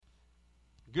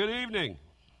Good evening.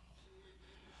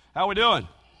 How we doing?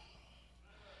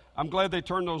 I'm glad they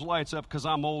turned those lights up because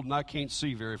I'm old and I can't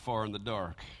see very far in the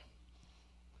dark.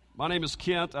 My name is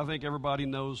Kent. I think everybody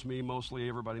knows me. Mostly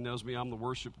everybody knows me. I'm the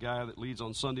worship guy that leads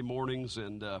on Sunday mornings.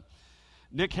 And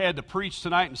Nick had to preach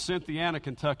tonight in Cynthiana,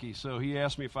 Kentucky. So he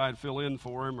asked me if I'd fill in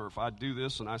for him or if I'd do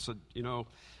this. And I said,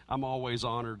 I'm always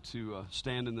honored to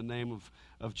stand in the name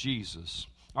of Jesus.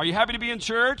 Are you happy to be in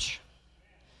church?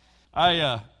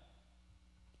 I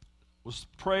was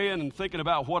praying and thinking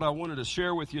about what I wanted to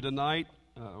share with you tonight.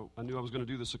 I knew I was going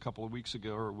to do this a couple of weeks ago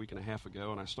or a week and a half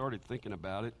ago, and I started thinking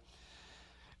about it.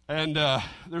 And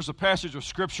there's a passage of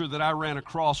Scripture that I ran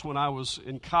across when I was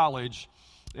in college,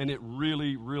 and it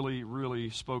really, really, really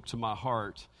spoke to my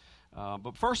heart.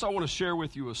 But first I want to share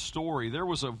with you a story. There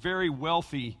was a very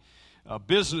wealthy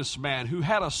businessman who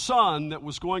had a son that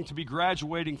was going to be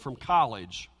graduating from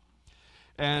college.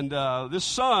 And this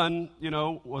son,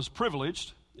 was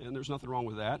privileged, and there's nothing wrong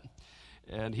with that.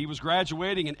 And he was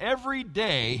graduating, and every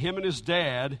day, him and his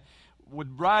dad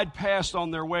would ride past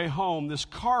on their way home this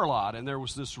car lot, and there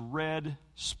was this red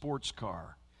sports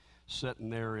car sitting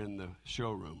there in the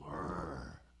showroom.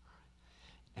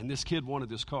 And this kid wanted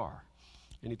this car.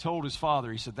 And he told his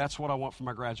father, he said, that's what I want for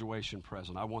my graduation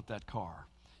present. I want that car.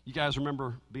 You guys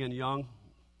remember being young?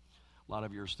 A lot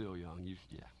of you are still young.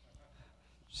 Yeah.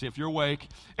 See if you're awake.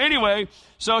 Anyway,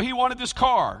 so he wanted this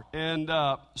car. And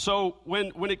so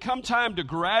when it come time to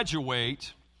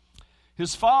graduate,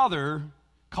 his father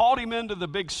called him into the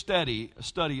big study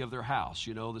of their house,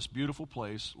 this beautiful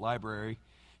place, library.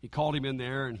 He called him in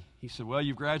there, and he said, well,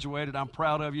 you've graduated. I'm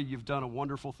proud of you. You've done a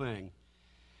wonderful thing.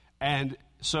 And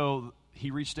so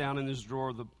he reached down in his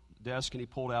drawer of the desk, and he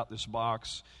pulled out this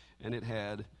box, and it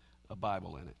had a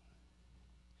Bible in it.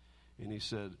 And he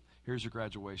said, here's your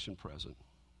graduation present.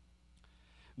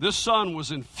 This son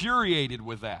was infuriated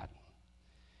with that.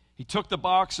 He took the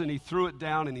box and he threw it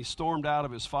down and he stormed out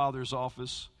of his father's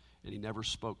office and he never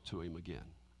spoke to him again.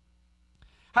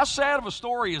 How sad of a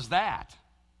story is that?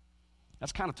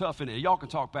 That's kind of tough, isn't it? Y'all can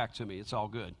talk back to me. It's all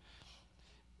good.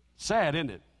 Sad,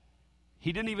 isn't it?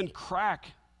 He didn't even crack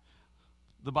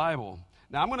the Bible.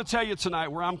 Now, I'm going to tell you tonight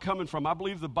where I'm coming from. I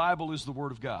believe the Bible is the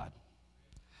Word of God.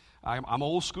 I'm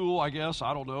old school, I guess.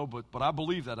 I don't know, but I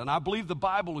believe that. And I believe the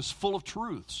Bible is full of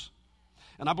truths.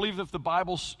 And I believe that if the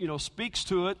Bible, speaks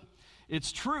to it,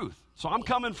 it's truth. So I'm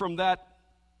coming from that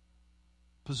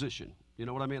position. You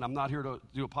know what I mean? I'm not here to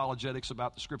do apologetics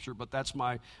about the Scripture, but that's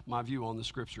my view on the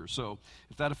Scripture. So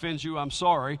if that offends you, I'm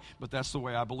sorry, but that's the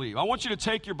way I believe. I want you to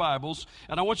take your Bibles,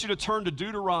 and I want you to turn to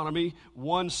Deuteronomy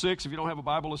 1:6. If you don't have a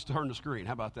Bible, let's turn the screen.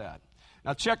 How about that?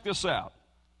 Now check this out.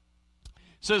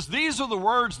 It says, these are the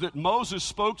words that Moses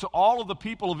spoke to all of the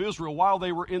people of Israel while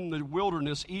they were in the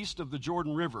wilderness east of the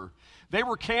Jordan River. They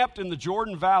were camped in the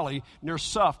Jordan Valley near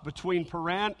Suph between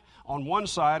Paran on one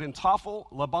side and Tophel,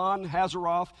 Laban,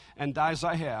 Hazeroth, and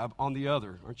Dizahab on the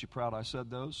other. Aren't you proud I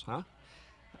said those, huh?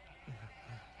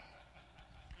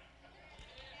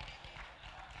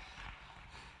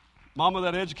 Mama,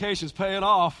 that education's paying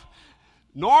off.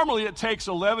 Normally, it takes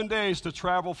 11 days to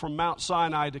travel from Mount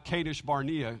Sinai to Kadesh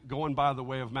Barnea, going by the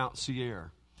way of Mount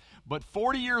Seir. But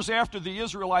 40 years after the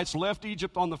Israelites left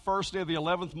Egypt on the first day of the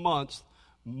 11th month,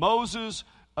 Moses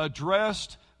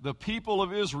addressed the people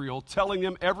of Israel, telling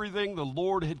them everything the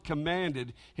Lord had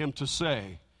commanded him to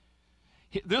say.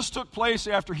 This took place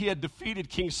after he had defeated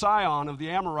King Sihon of the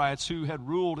Amorites, who had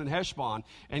ruled in Heshbon,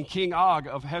 and King Og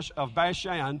of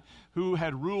Bashan, who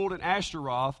had ruled in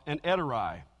Ashtaroth and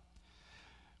Edrei.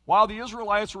 While the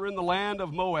Israelites were in the land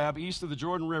of Moab, east of the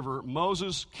Jordan River,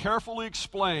 Moses carefully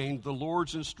explained the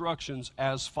Lord's instructions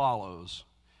as follows.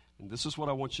 And this is what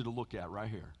I want you to look at right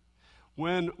here.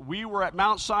 When we were at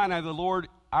Mount Sinai, the Lord,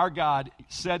 our God,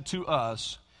 said to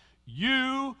us,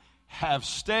 you have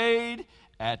stayed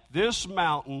at this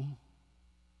mountain,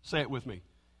 say it with me,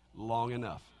 long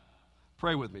enough.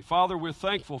 Pray with me. Father, we're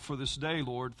thankful for this day,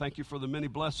 Lord. Thank you for the many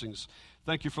blessings.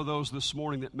 Thank you for those this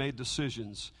morning that made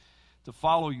decisions to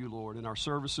follow you, Lord, in our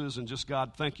services. And just,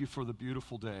 God, thank you for the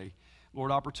beautiful day.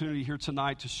 Lord, opportunity here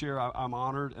tonight to share. I'm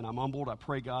honored and I'm humbled. I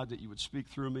pray, God, that you would speak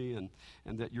through me and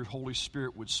that your Holy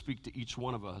Spirit would speak to each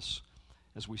one of us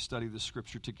as we study this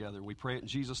Scripture together. We pray it in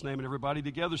Jesus' name, and everybody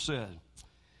together said,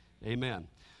 amen.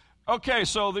 Okay,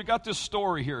 so they got this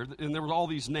story here, and there were all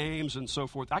these names and so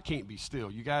forth. I can't be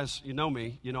still. You guys, you know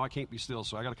me. You know I can't be still,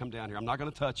 so I got to come down here. I'm not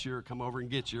going to touch you or come over and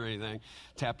get you or anything,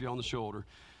 tap you on the shoulder.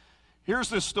 Here's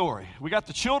this story. We got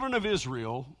the children of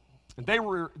Israel, And they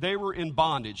were in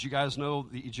bondage. You guys know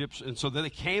the Egyptians. And so they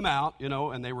came out,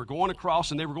 and they were going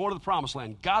across, and they were going to the promised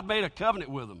land. God made a covenant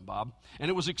with them, Bob. And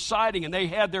it was exciting, and they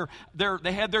had their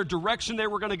direction they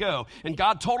were going to go. And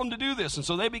God told them to do this. And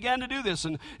so they began to do this.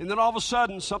 And then all of a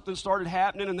sudden, something started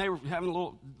happening, and they were having a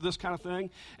little this kind of thing.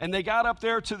 And they got up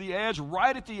there to the edge,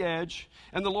 right at the edge,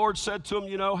 and the Lord said to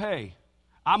them, hey,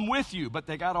 I'm with you. But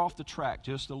they got off the track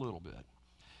just a little bit.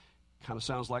 Kind of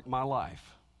sounds like my life.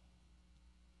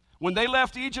 When they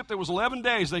left Egypt, there was 11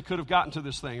 days they could have gotten to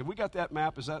this thing. Have we got that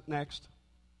map? Is that next?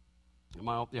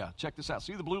 Yeah, check this out.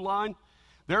 See the blue line?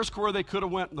 There's where they could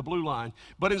have went in the blue line.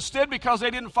 But instead, because they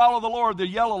didn't follow the Lord, the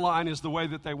yellow line is the way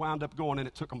that they wound up going, and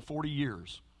it took them 40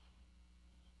 years.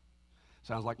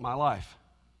 Sounds like my life.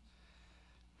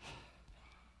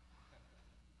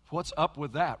 What's up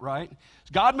with that, right?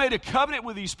 God made a covenant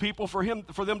with these people for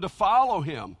them to follow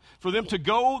him, for them to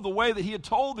go the way that he had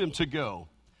told them to go.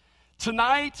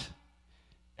 Tonight,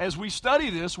 as we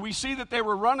study this, we see that they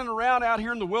were running around out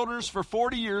here in the wilderness for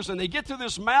 40 years, and they get to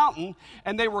this mountain,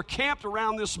 and they were camped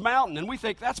around this mountain, and we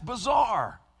think that's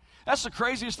bizarre. That's the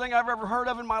craziest thing I've ever heard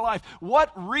of in my life. What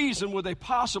reason would they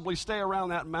possibly stay around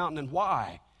that mountain, and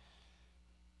why?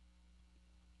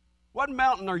 What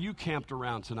mountain are you camped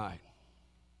around tonight?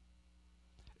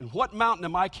 And what mountain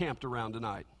am I camped around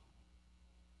tonight?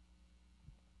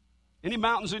 Any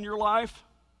mountains in your life?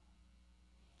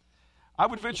 I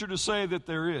would venture to say that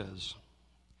there is.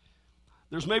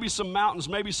 There's maybe some mountains,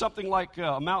 maybe something like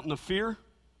a mountain of fear,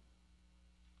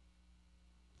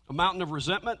 a mountain of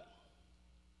resentment,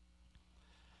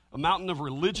 a mountain of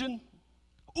religion.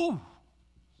 Ooh,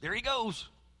 there he goes.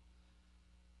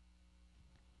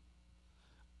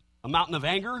 A mountain of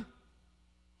anger,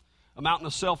 a mountain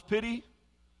of self-pity,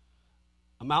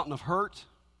 a mountain of hurt,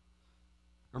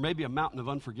 or maybe a mountain of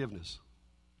unforgiveness.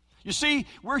 You see,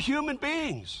 we're human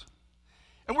beings.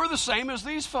 And we're the same as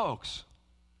these folks.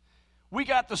 We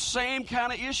got the same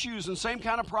kind of issues and same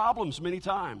kind of problems many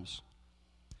times.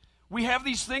 We have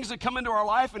these things that come into our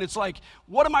life, and it's like,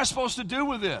 what am I supposed to do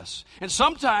with this? And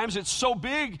sometimes it's so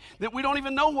big that we don't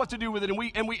even know what to do with it,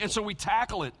 and so we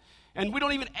tackle it, and we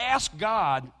don't even ask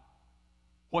God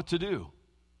what to do.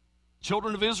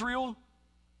 Children of Israel,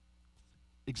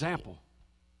 example,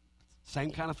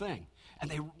 same kind of thing. And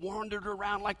they wandered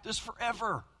around like this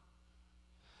forever.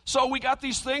 So we got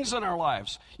these things in our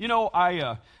lives.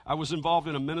 I was involved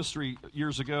in a ministry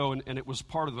years ago, and it was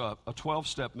part of a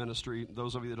 12-step ministry.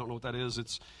 Those of you that don't know what that is,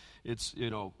 it's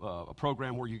a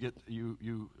program where you get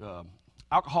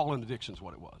alcohol and addiction is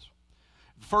what it was.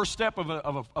 The first step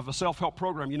of a self-help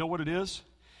program, you know what it is?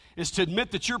 Is to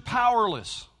admit that you're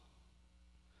powerless.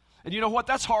 And you know what?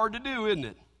 That's hard to do, isn't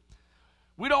it?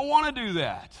 We don't want to do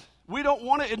that. We don't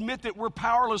want to admit that we're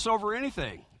powerless over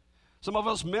anything. Some of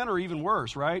us men are even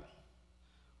worse, right?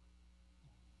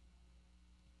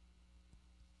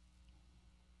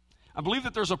 I believe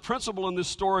that there's a principle in this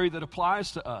story that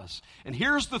applies to us. And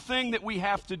here's the thing that we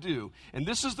have to do. And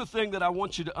this is the thing that I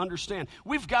want you to understand.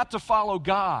 We've got to follow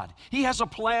God. He has a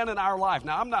plan in our life.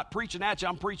 Now, I'm not preaching at you.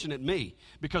 I'm preaching at me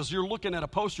because you're looking at a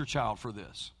poster child for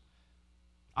this.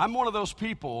 I'm one of those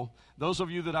people, those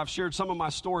of you that I've shared some of my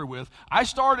story with. I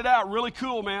started out really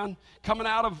cool, man, coming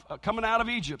out of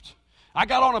Egypt. I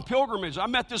got on a pilgrimage. I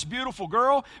met this beautiful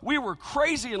girl. We were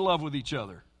crazy in love with each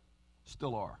other.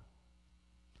 Still are.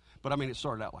 But it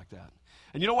started out like that.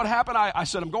 And you know what happened? I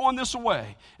said, I'm going this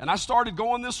way. And I started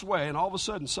going this way, and all of a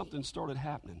sudden something started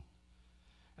happening.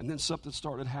 And then something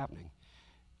started happening.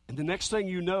 And the next thing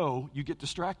you know, you get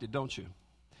distracted, don't you?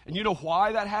 And you know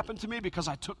why that happened to me? Because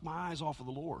I took my eyes off of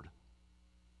the Lord.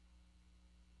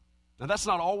 Now, that's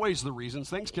not always the reason.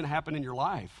 Things can happen in your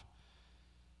life.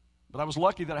 But I was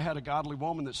lucky that I had a godly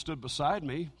woman that stood beside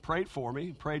me, prayed for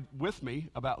me, prayed with me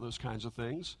about those kinds of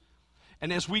things.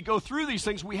 And as we go through these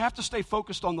things, we have to stay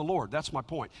focused on the Lord. That's my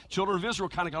point. Children of Israel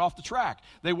kind of got off the track.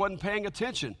 They wasn't paying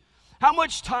attention. How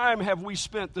much time have we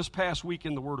spent this past week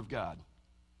in the Word of God?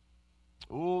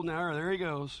 Oh, now there he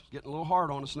goes. Getting a little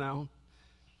hard on us now.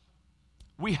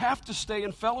 We have to stay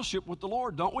in fellowship with the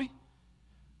Lord, don't we?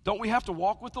 Don't we have to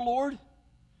walk with the Lord?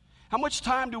 How much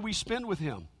time do we spend with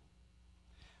Him?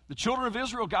 The children of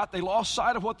Israel they lost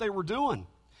sight of what they were doing.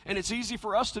 And it's easy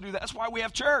for us to do that. That's why we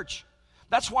have church.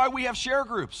 That's why we have share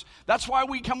groups. That's why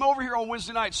we come over here on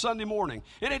Wednesday night, Sunday morning.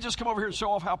 It ain't just come over here and show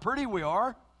off how pretty we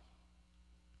are.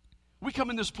 We come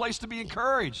in this place to be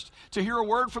encouraged, to hear a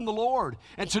word from the Lord,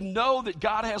 and to know that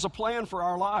God has a plan for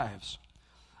our lives.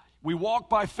 We walk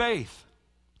by faith.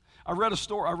 I read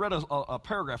a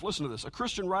paragraph. Listen to this. A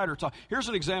Christian writer here's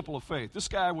an example of faith. This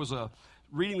guy was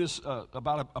reading this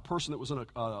about a person that was in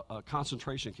a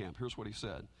concentration camp. Here's what he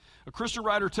said. A Christian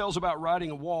writer tells about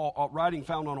writing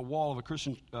found on a wall of a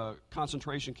Christian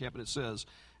concentration camp, and it says,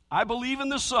 I believe in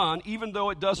the sun even though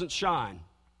it doesn't shine.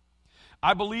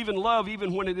 I believe in love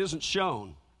even when it isn't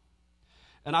shown.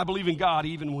 And I believe in God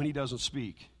even when he doesn't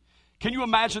speak. Can you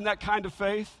imagine that kind of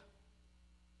faith?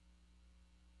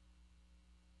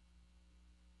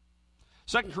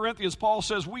 2 Corinthians, Paul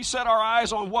says, we set our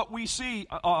eyes on what we see,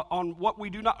 on what we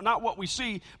do not what we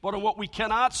see, but on what we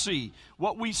cannot see.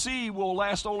 What we see will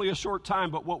last only a short time,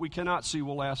 but what we cannot see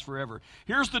will last forever.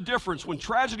 Here's the difference. When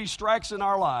tragedy strikes in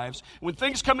our lives, when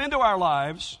things come into our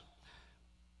lives,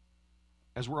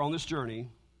 as we're on this journey,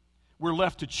 we're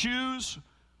left to choose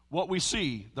what we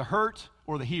see, the hurt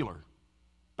or the healer.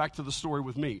 Back to the story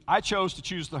with me. I chose to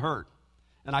choose the hurt,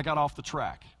 and I got off the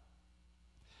track.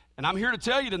 And I'm here to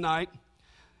tell you tonight,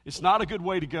 it's not a good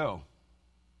way to go.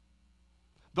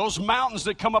 Those mountains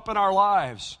that come up in our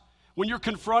lives, when you're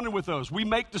confronted with those, we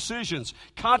make decisions,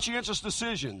 conscientious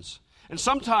decisions. And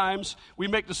sometimes we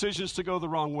make decisions to go the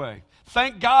wrong way.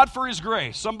 Thank God for his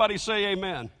grace. Somebody say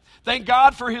amen. Thank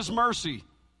God for his mercy.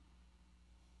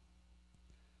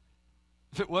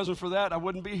 If it wasn't for that, I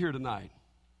wouldn't be here tonight.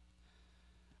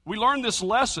 We learned this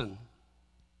lesson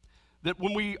that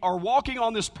when we are walking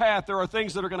on this path, there are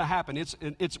things that are going to happen.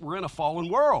 We're in a fallen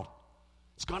world.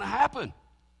 It's going to happen.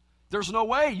 There's no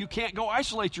way. You can't go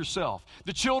isolate yourself.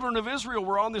 The children of Israel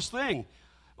were on this thing,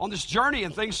 on this journey,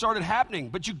 and things started happening.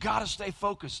 But you got to stay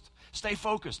focused. Stay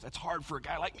focused. That's hard for a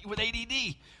guy like me with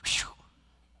ADD.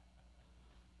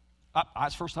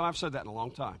 That's the first time I've said that in a long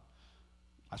time.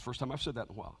 That's the first time I've said that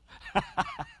in a while.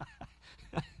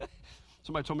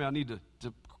 Somebody told me I need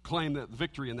to claim the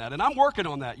victory in that. And I'm working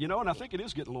on that, and I think it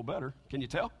is getting a little better. Can you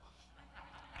tell?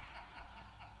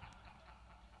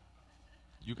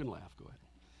 You can laugh. Go ahead.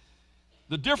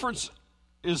 The difference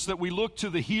is that we look to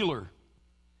the healer.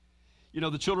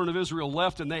 The children of Israel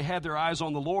left, and they had their eyes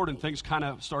on the Lord, and things kind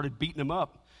of started beating them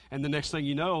up. And the next thing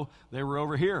you know, they were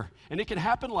over here. And it can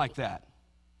happen like that.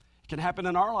 It can happen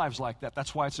in our lives like that.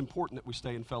 That's why it's important that we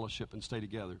stay in fellowship and stay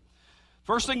together.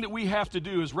 First thing that we have to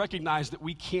do is recognize that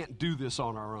we can't do this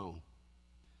on our own.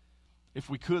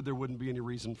 If we could, there wouldn't be any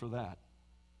reason for that.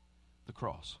 The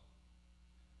cross.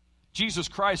 Jesus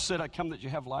Christ said, I come that you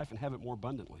have life and have it more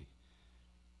abundantly.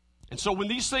 And so when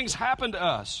these things happen to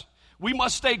us, we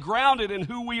must stay grounded in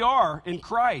who we are in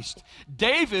Christ.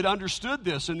 David understood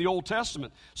this in the Old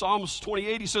Testament. Psalms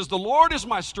 28, he says, the Lord is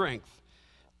my strength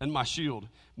and my shield.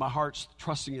 My heart's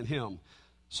trusting in him.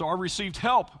 So I received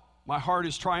help. My heart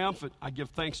is triumphant. I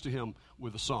give thanks to him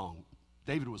with a song.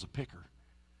 David was a picker.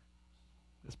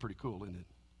 That's pretty cool, isn't it?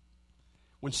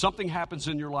 When something happens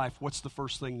in your life, what's the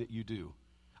first thing that you do?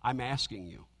 I'm asking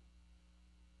you.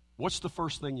 What's the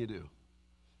first thing you do?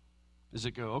 Does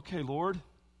it go, okay, Lord,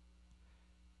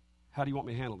 how do you want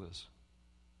me to handle this?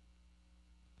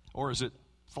 Or is it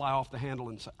fly off the handle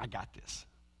and say, I got this?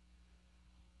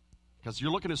 Because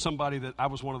you're looking at somebody that I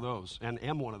was one of those and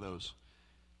am one of those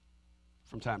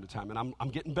from time to time. And I'm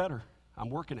getting better. I'm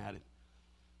working at it.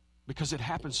 Because it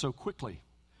happens so quickly.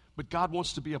 But God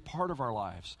wants to be a part of our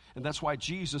lives. And that's why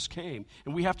Jesus came.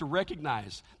 And we have to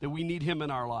recognize that we need him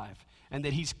in our life. And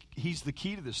that he's the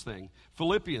key to this thing.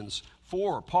 Philippians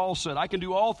 4, Paul said, I can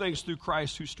do all things through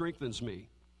Christ who strengthens me.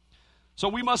 So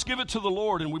we must give it to the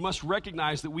Lord. And we must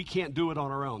recognize that we can't do it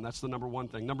on our own. That's the number one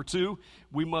thing. Number two,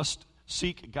 we must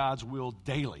seek God's will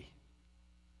daily.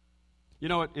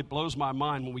 It blows my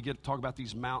mind when we talk about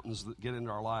these mountains that get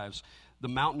into our lives. The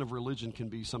mountain of religion can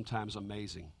be sometimes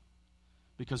amazing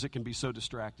because it can be so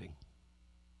distracting.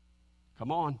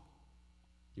 Come on.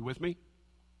 You with me?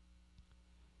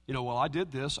 Well, I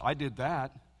did this, I did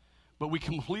that, but we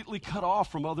completely cut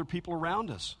off from other people around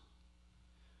us.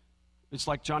 It's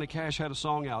like Johnny Cash had a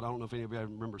song out. I don't know if anybody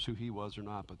remembers who he was or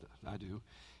not, but I do.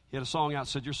 He had a song out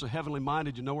that said, you're so heavenly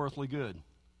minded, you're no earthly good.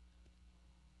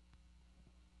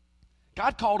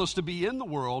 God called us to be in the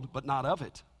world, but not of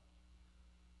it.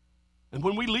 And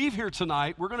when we leave here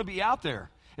tonight, we're going to be out there,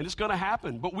 and it's going to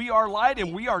happen. But we are light,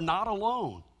 and we are not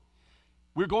alone.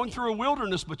 We're going through a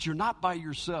wilderness, but you're not by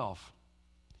yourself.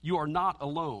 You are not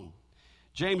alone.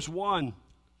 James 1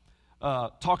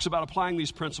 talks about applying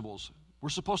these principles. We're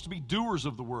supposed to be doers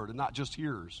of the word and not just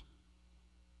hearers.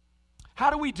 How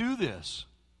do we do this?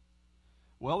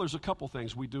 Well, there's a couple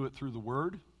things. We do it through the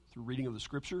word, through reading of the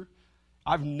scripture.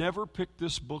 I've never picked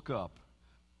this book up.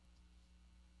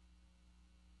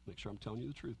 Make sure I'm telling you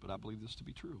the truth, but I believe this to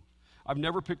be true. I've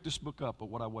never picked this book up, but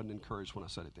what I wasn't encouraged when I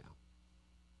set it down.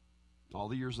 All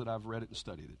the years that I've read it and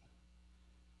studied it.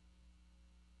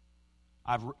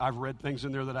 I've read things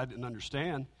in there that I didn't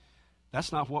understand,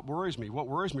 That's not what worries me. What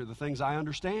worries me are the things I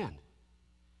understand,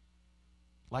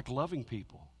 like loving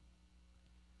people.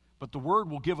 But the Word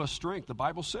will give us strength. The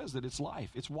Bible says that it's life.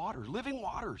 It's water, living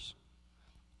waters.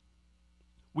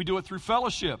 We do it through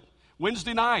fellowship.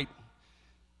 Wednesday night,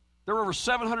 there were over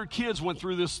 700 kids went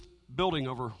through this building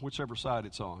over whichever side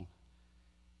it's on.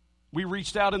 We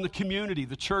reached out in the community.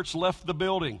 The church left the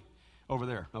building over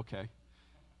there. Okay.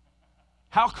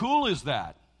 How cool is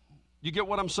that? You get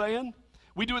what I'm saying?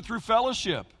 We do it through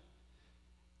fellowship.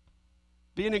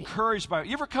 Being encouraged by it.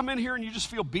 You ever come in here and you just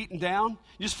feel beaten down?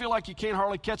 You just feel like you can't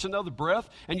hardly catch another breath,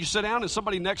 and you sit down and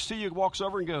somebody next to you walks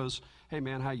over and goes, "Hey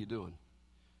man, how you doing?"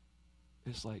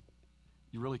 And it's like,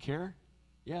 you really care?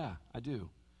 Yeah, I do.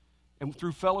 And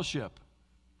through fellowship.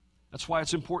 That's why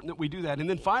it's important that we do that. And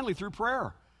then finally, through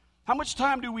prayer. How much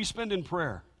time do we spend in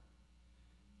prayer?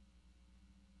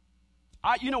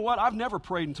 You know what? I've never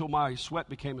prayed until my sweat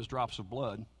became as drops of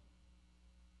blood.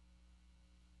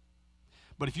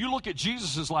 But if you look at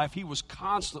Jesus' life, he was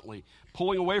constantly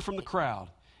pulling away from the crowd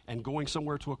and going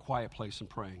somewhere to a quiet place and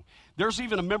praying. There's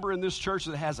even a member in this church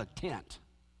that has a tent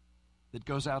that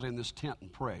goes out in this tent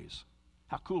and prays.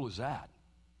 How cool is that?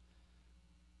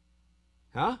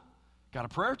 Huh? Got a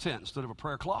prayer tent instead of a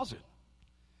prayer closet.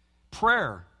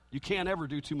 Prayer, you can't ever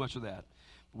do too much of that.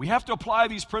 We have to apply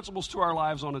these principles to our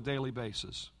lives on a daily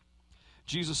basis.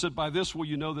 Jesus said, "By this will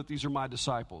you know that these are my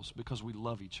disciples, because we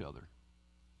love each other."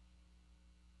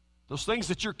 Those things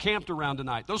that you're camped around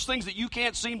tonight, those things that you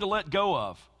can't seem to let go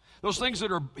of, those things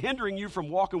that are hindering you from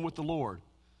walking with the Lord,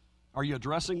 are you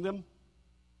addressing them?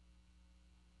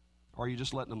 Or are you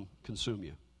just letting them consume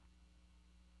you?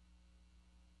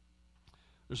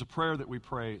 There's a prayer that we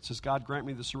pray. It says, "God, grant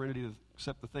me the serenity to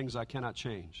accept the things I cannot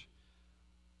change."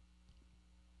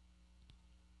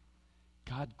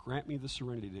 God, grant me the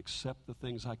serenity to accept the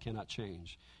things I cannot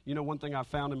change. You know, one thing I've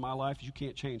found in my life is you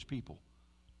can't change people.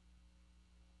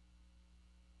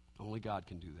 Only God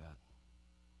can do that.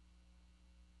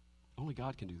 Only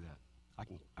God can do that. I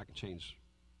can change,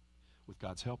 with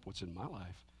God's help, what's in my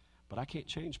life, but I can't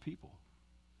change people.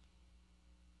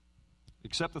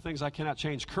 Accept the things I cannot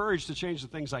change. Courage to change the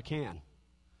things I can.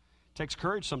 It takes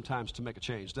courage sometimes to make a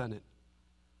change, doesn't it?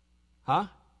 Huh?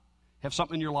 Have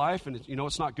something in your life and you know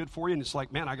it's not good for you, and it's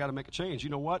like, man, I got to make a change. You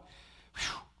know what?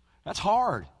 Whew, that's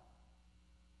hard.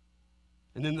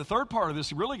 And then the third part of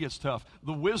this really gets tough.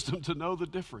 The wisdom to know the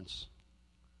difference.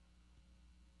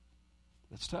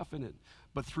 That's tough, isn't it?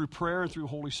 But through prayer and through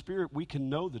Holy Spirit, we can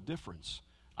know the difference.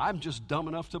 I'm just dumb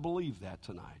enough to believe that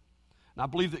tonight. And I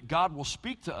believe that God will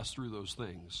speak to us through those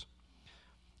things.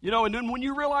 You know, and then when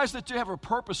you realize that you have a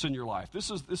purpose in your life,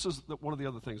 this is one of the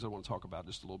other things I want to talk about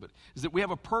just a little bit, is that we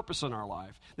have a purpose in our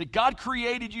life. That God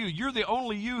created you. You're the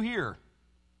only you here.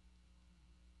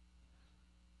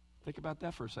 Think about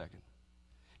that for a second.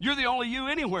 You're the only you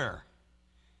anywhere.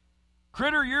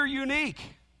 Critter, you're unique.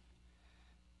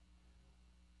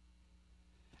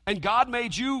 And God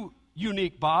made you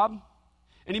unique, Bob.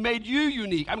 And he made you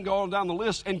unique. I'm going down the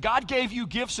list. And God gave you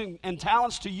gifts and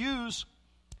talents to use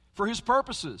for his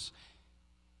purposes.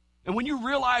 And when you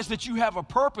realize that you have a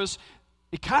purpose,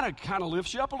 it kind of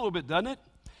lifts you up a little bit, doesn't it?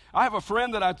 I have a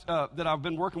friend that I've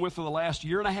been working with for the last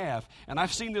year and a half, and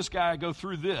I've seen this guy go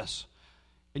through this.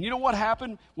 And you know what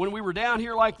happened when we were down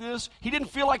here like this? He didn't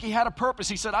feel like he had a purpose.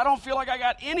 He said, "I don't feel like I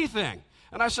got anything."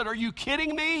 And I said, "Are you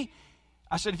kidding me?"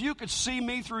 I said, "If you could see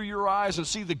me through your eyes and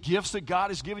see the gifts that God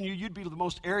has given you, you'd be the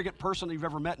most arrogant person you've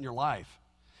ever met in your life."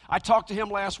 I talked to him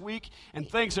last week, and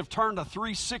things have turned a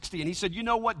 360. And he said, "You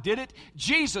know what did it?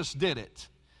 Jesus did it.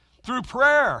 Through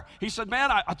prayer." He said, "Man,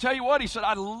 I tell you what," he said,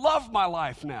 "I love my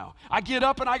life now. I get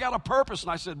up and I got a purpose."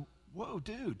 And I said, "Whoa,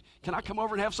 dude, can I come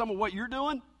over and have some of what you're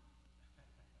doing?"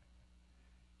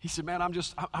 He said, "Man,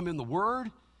 I'm in the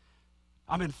Word,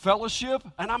 I'm in fellowship,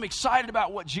 and I'm excited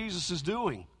about what Jesus is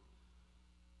doing."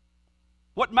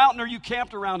 What mountain are you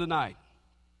camped around tonight?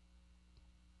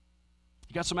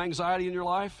 You got some anxiety in your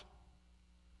life?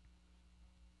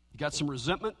 You got some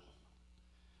resentment?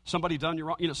 Somebody done you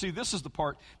wrong? You know, see, this is the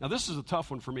part. Now, this is a tough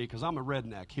one for me because I'm a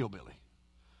redneck hillbilly.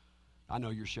 I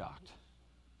know you're shocked.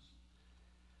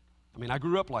 I mean, I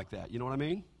grew up like that. You know what I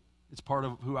mean? It's part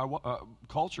of who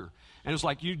culture. And it's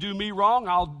like, you do me wrong,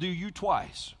 I'll do you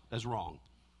twice as wrong.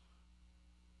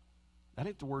 That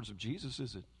ain't the words of Jesus,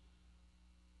 is it?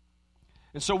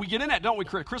 And so we get in that, don't we,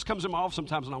 Chris? Chris comes in my office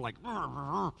sometimes, and I'm like,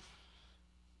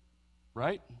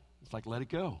 right? It's like, let it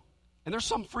go. And there's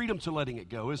some freedom to letting it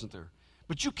go, isn't there?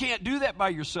 But you can't do that by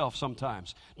yourself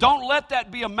sometimes. Don't let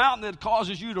that be a mountain that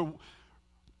causes you to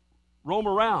roam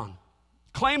around.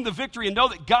 Claim the victory and know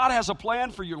that God has a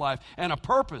plan for your life and a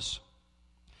purpose.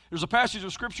 There's a passage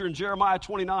of Scripture in Jeremiah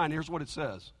 29. Here's what it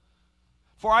says.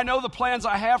 For I know the plans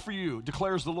I have for you,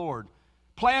 declares the Lord.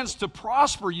 Plans to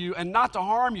prosper you and not to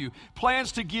harm you.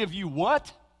 Plans to give you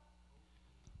what?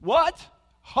 What?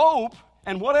 Hope.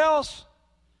 And what else?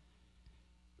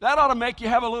 That ought to make you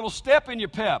have a little step in your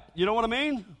pep. You know what I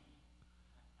mean?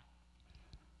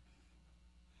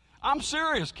 I'm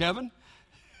serious, Kevin.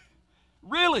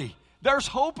 Really. There's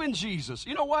hope in Jesus.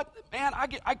 You know what? Man,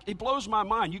 it blows my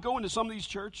mind. You go into some of these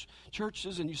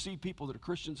churches and you see people that are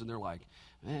Christians and they're like,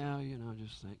 well,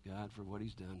 just thank God for what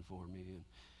he's done for me.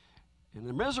 And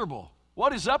they're miserable.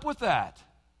 What is up with that?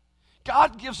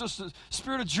 God gives us the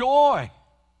spirit of joy.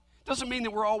 Doesn't mean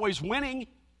that we're always winning,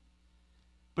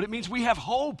 but it means we have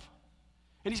hope.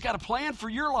 And he's got a plan for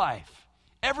your life.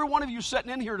 Every one of you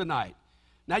sitting in here tonight.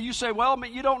 Now you say, well,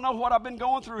 you don't know what I've been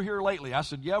going through here lately. I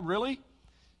said, yeah, really?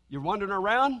 You're wandering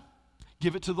around?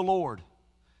 Give it to the Lord.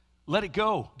 Let it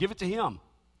go. Give it to him.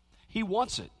 He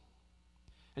wants it.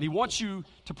 And he wants you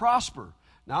to prosper.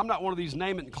 Now, I'm not one of these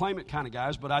name it and claim it kind of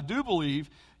guys, but I do believe,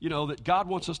 that God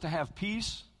wants us to have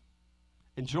peace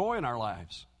and joy in our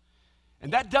lives.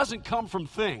 And that doesn't come from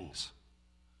things.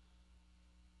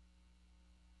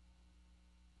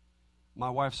 My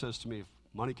wife says to me, if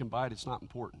money can buy it, it's not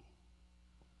important.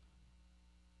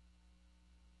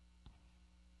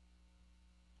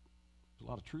 There's a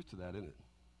lot of truth to that, isn't it?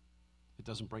 It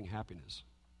doesn't bring happiness.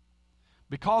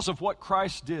 Because of what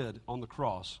Christ did on the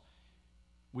cross,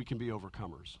 we can be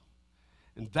overcomers.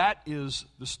 And that is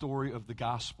the story of the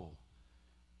gospel.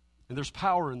 And there's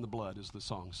power in the blood, as the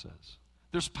song says.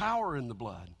 There's power in the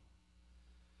blood.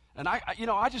 And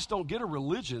I just don't get a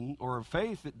religion or a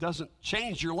faith that doesn't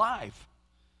change your life.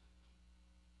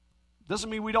 Doesn't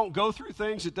mean we don't go through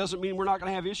things. It doesn't mean we're not going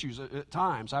to have issues at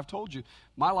times. I've told you,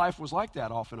 my life was like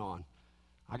that off and on.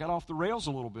 I got off the rails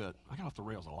a little bit. I got off the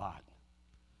rails a lot.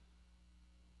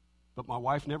 But my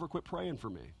wife never quit praying for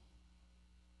me.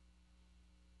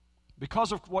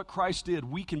 Because of what Christ did,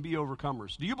 we can be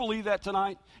overcomers. Do you believe that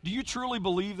tonight? Do you truly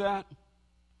believe that?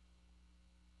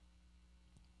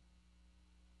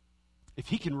 If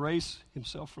he can raise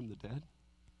himself from the dead,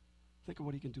 think of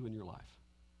what he can do in your life.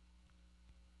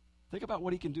 Think about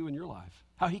what he can do in your life,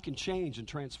 how he can change and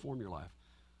transform your life.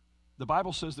 The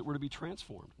Bible says that we're to be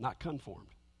transformed, not conformed.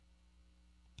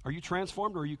 Are you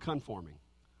transformed or are you conforming?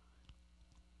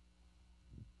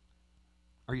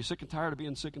 Are you sick and tired of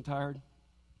being sick and tired?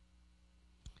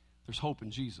 There's hope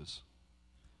in Jesus.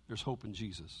 There's hope in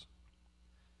Jesus.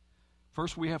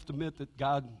 First, we have to admit that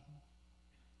God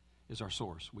is our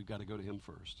source. We've got to go to him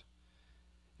first.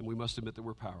 And we must admit that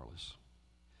we're powerless.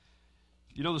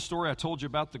 You know the story I told you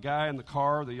about the guy in the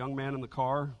car, the young man in the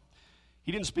car?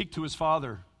 He didn't speak to his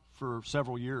father for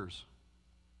several years.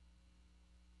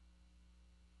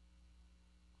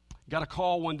 Got a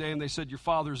call one day and they said, your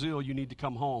father's ill, you need to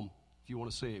come home if you want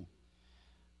to see him.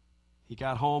 He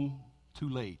got home too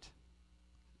late.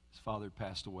 His father had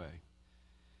passed away.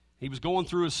 He was going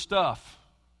through his stuff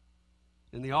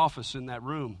in the office in that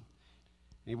room.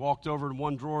 He walked over to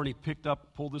one drawer and he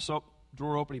pulled this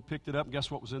drawer open, he picked it up, and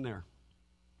guess what was in there?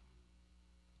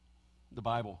 The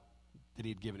Bible that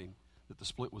he had given him, that the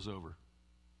split was over.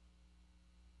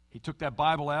 He took that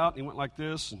Bible out and he went like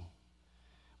this, and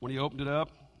when he opened it up,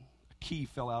 a key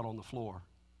fell out on the floor.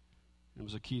 It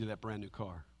was a key to that brand new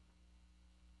car.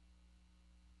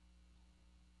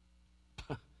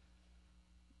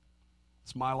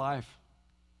 It's my life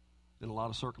in a lot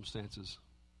of circumstances.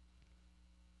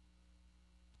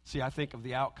 See, I think of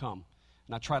the outcome,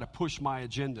 and I try to push my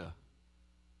agenda.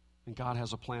 And God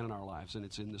has a plan in our lives, and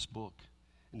it's in this book,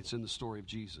 and it's in the story of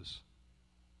Jesus.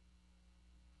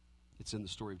 It's in the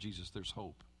story of Jesus. There's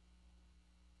hope.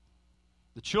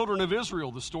 The children of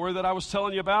Israel, the story that I was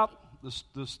telling you about,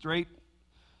 the straight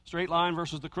line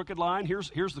versus the crooked line. Here's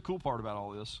the cool part about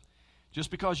all this.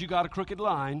 Just because you got a crooked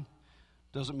line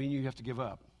doesn't mean you have to give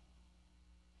up.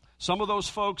 Some of those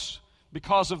folks,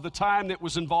 because of the time that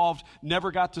was involved,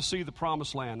 never got to see the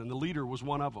promised land, and the leader was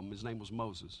one of them. His name was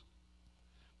Moses.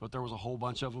 But there was a whole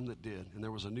bunch of them that did, and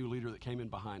there was a new leader that came in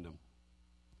behind them.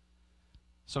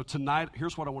 So tonight,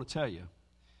 here's what I want to tell you.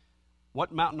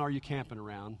 What mountain are you camping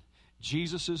around?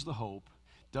 Jesus is the hope.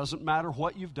 Doesn't matter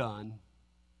what you've done.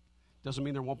 Doesn't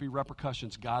mean there won't be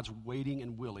repercussions. God's waiting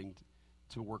and willing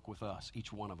to work with us,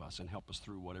 each one of us, and help us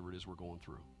through whatever it is we're going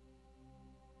through.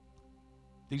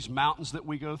 These mountains that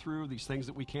we go through, these things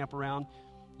that we camp around,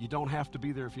 you don't have to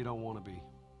be there if you don't want to be.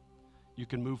 You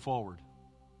can move forward.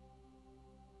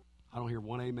 I don't hear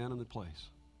one amen in the place.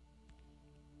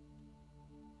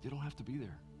 You don't have to be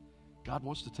there. God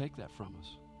wants to take that from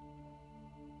us.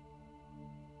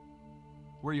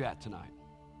 Where are you at tonight?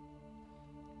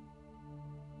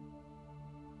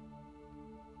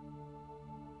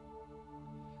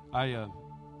 I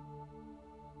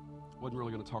wasn't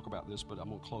really going to talk about this, but I'm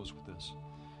going to close with this.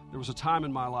 There was a time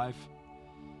in my life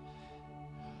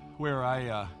where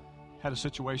I had a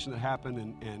situation that happened,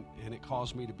 and it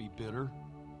caused me to be bitter.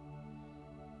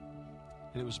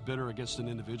 And it was bitter against an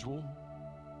individual.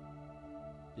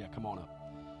 Yeah, come on up.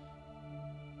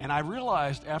 And I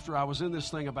realized after I was in this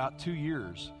thing about 2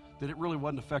 years that it really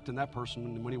wasn't affecting that person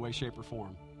in any way, shape, or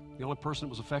form. The only person it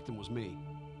was affecting was me.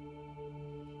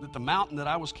 That the mountain that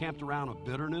I was camped around of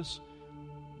bitterness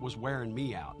was wearing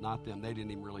me out, not them. They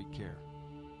didn't even really care.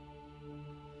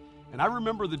 And I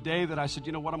remember the day that I said,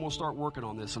 you know what, I'm going to start working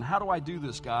on this. And how do I do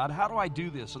this, God? How do I do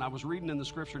this? And I was reading in the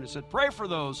scripture, and it said, pray for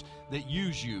those that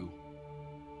use you,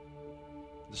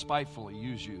 despitefully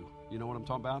use you. You know what I'm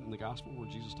talking about in the gospel where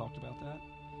Jesus talked about that?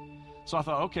 So I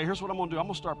thought, okay, here's what I'm going to do. I'm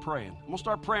going to start praying. I'm going to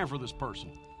start praying for this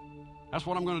person. That's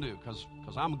what I'm going to do because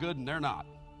I'm good and they're not.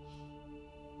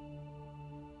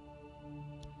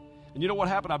 And you know what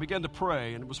happened? I began to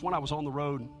pray, and it was when I was on the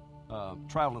road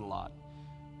traveling a lot.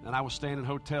 And I was staying in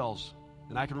hotels.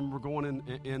 And I can remember going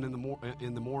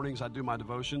in the mornings, I'd do my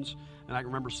devotions. And I can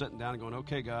remember sitting down and going,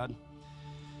 okay, God,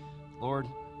 Lord,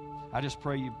 I just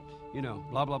pray you know,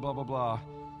 blah, blah, blah, blah, blah.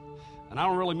 And I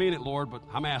don't really mean it, Lord, but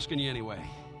I'm asking you anyway.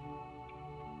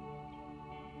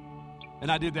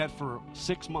 And I did that for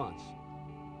 6 months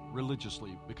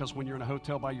religiously, because when you're in a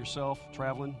hotel by yourself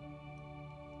traveling,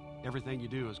 everything you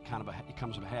do is it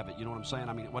comes of a habit. You know what I'm saying?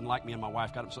 I mean, it wasn't like me and my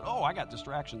wife got up and said, oh, I got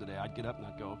distraction today. I'd get up and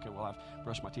I'd go, okay, well, I've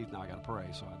brushed my teeth. Now I got to pray.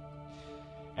 So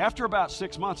after about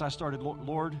 6 months, I started,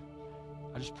 Lord,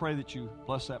 I just pray that you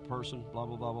bless that person, blah,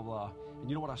 blah, blah, blah, blah. And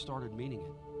you know what? I started meaning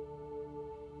it.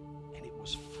 And it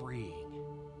was freeing.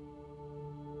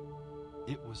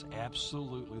 It was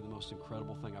absolutely the most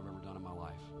incredible thing I've ever done in my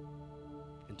life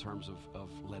in terms of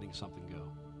letting something go.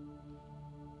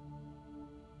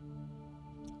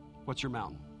 What's your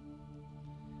mountain?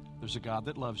 There's a God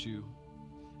that loves you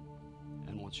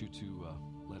and wants you to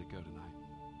let it go tonight.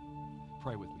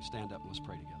 Pray with me. Stand up and let's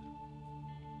pray together.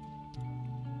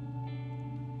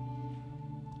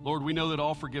 Lord, we know that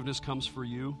all forgiveness comes from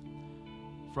you.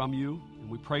 And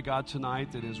we pray, God,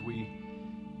 tonight that as we've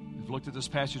looked at this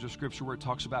passage of Scripture where it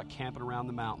talks about camping around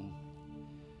the mountain,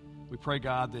 we pray,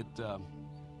 God, that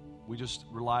we just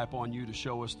rely upon you to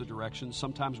show us the directions.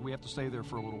 Sometimes we have to stay there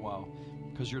for a little while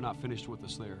because you're not finished with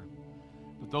us there.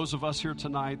 But those of us here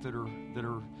tonight that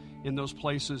are in those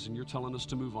places and you're telling us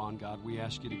to move on, God, we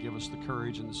ask you to give us the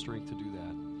courage and the strength to do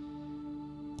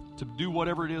that. To do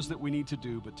whatever it is that we need to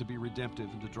do, but to be redemptive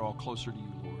and to draw closer to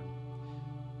you, Lord.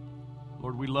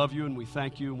 Lord, we love you and we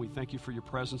thank you, and we thank you for your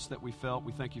presence that we felt.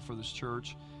 We thank you for this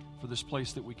church, for this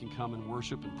place that we can come and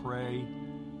worship and pray.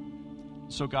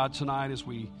 So, God, tonight as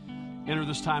we enter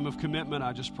this time of commitment,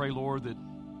 I just pray, Lord, that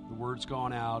the word's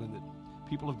gone out and that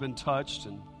people have been touched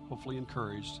and hopefully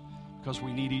encouraged, because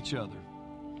we need each other.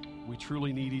 We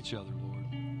truly need each other, Lord.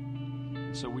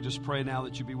 And so we just pray now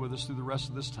that you be with us through the rest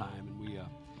of this time, and we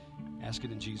ask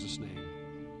it in Jesus' name.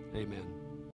 Amen.